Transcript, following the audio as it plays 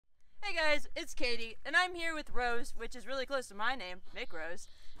Hey guys, it's Katie, and I'm here with Rose, which is really close to my name, Mick Rose.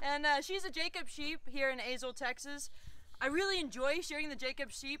 And she's a Jacob sheep here in Azle, Texas. I really enjoy shearing the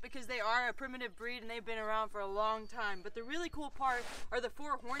Jacob sheep because they are a primitive breed and they've been around for a long time. But the really cool part are the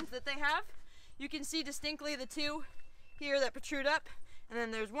 4 horns that they have. You can see distinctly the 2 here that protrude up, and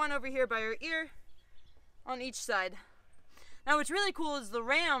then there's 1 over here by her ear on each side. Now what's really cool is the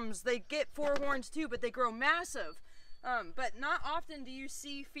rams, they get 4 horns too, but they grow massive. But not often do you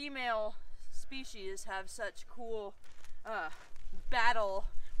see female species have such cool battle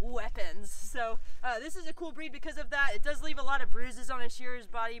weapons. So this is a cool breed because of that. It does leave a lot of bruises on a shearer's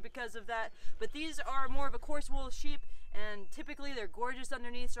body because of that. But these are more of a coarse wool sheep, and typically they're gorgeous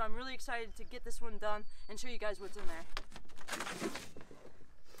underneath. So I'm really excited to get this one done and show you guys what's in there.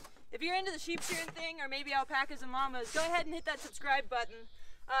 If you're into the sheep shearing thing, or maybe alpacas and llamas, go ahead and hit that subscribe button.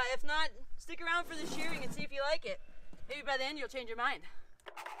 If not, stick around for the shearing and see if you like it. Maybe by the end you'll change your mind.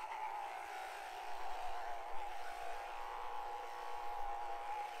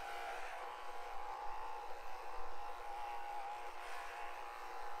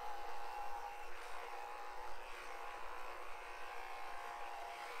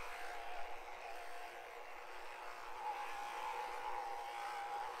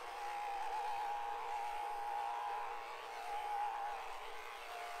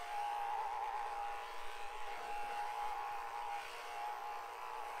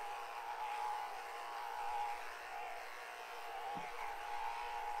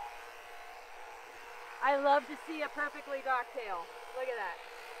 I love to see a perfectly docked tail. Look at that.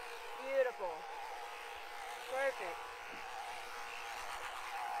 Beautiful. Perfect.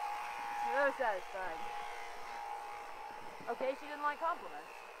 So satisfying. Okay, she didn't like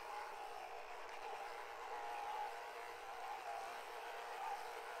compliments.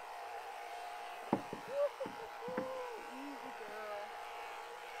 Easy girl.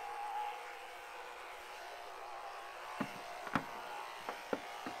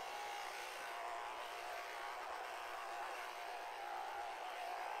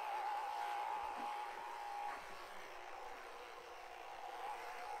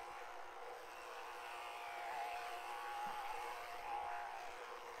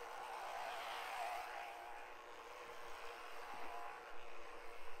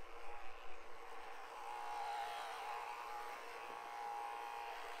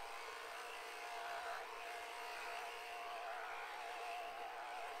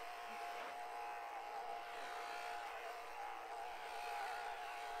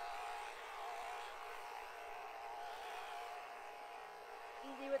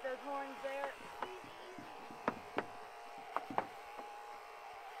 Easy with those horns there.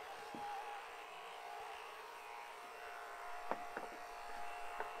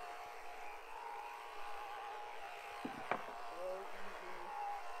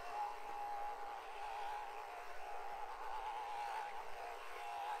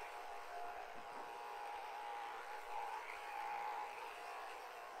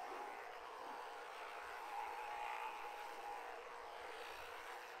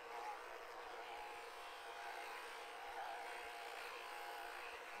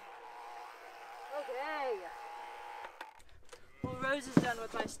 Okay. Well, Rose is done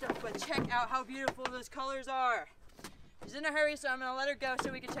with my stuff, but check out how beautiful those colors are. She's in a hurry, so I'm gonna let her go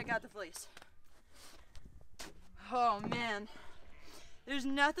so we can check out the fleece. Oh man, there's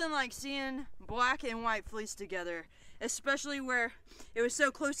nothing like seeing black and white fleece together, especially where it was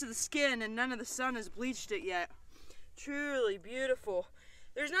so close to the skin and none of the sun has bleached it yet. Truly beautiful.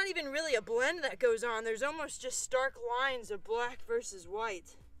 There's not even really a blend that goes on. There's almost just stark lines of black versus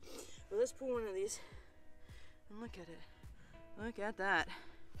white. But let's pull one of these and look at it. Look at that.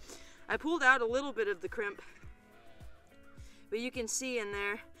 I pulled out a little bit of the crimp, but you can see in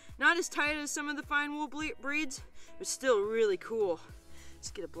there, not as tight as some of the fine wool breeds, but still really cool.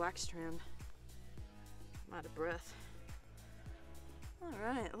 Let's get a black strand. I'm out of breath. All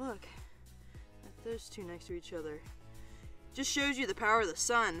right, look at those 2 next to each other. Just shows you the power of the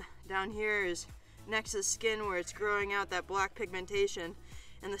sun. Down here is next to the skin where it's growing out that black pigmentation.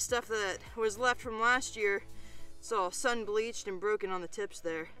 And the stuff that was left from last year, it's all sun bleached and broken on the tips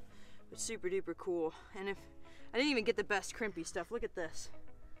there. But super duper cool. And if I didn't even get the best crimpy stuff, look at this.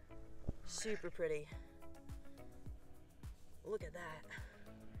 Super pretty. Look at that.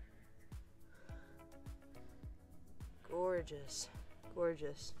 Gorgeous,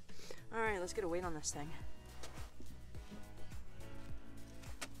 gorgeous. All right, let's get a weight on this thing.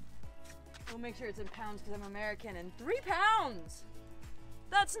 We'll make sure it's in pounds because I'm American, and 3 pounds!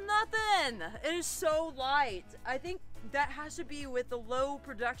 That's nothing! It is so light. I think that has to be with the low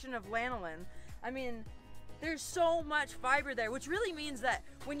production of lanolin. I mean, There's so much fiber there, which really means that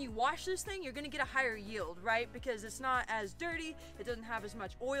when you wash this thing, you're gonna get a higher yield, right? Because it's not as dirty, it doesn't have as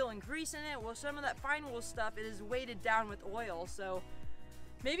much oil and grease in it. Well, some of that fine wool stuff, it is weighted down with oil, so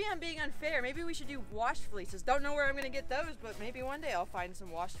maybe I'm being unfair. Maybe we should do washed fleeces. Don't know where I'm gonna get those, but maybe one day I'll find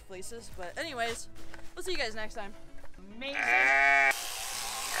some washed fleeces. But anyways, we'll see you guys next time. Amazing.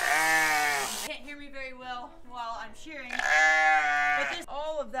 You can't hear me very well while I'm shearing. But this,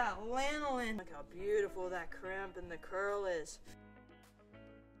 all of that lanolin. Look how beautiful that crimp and the curl is.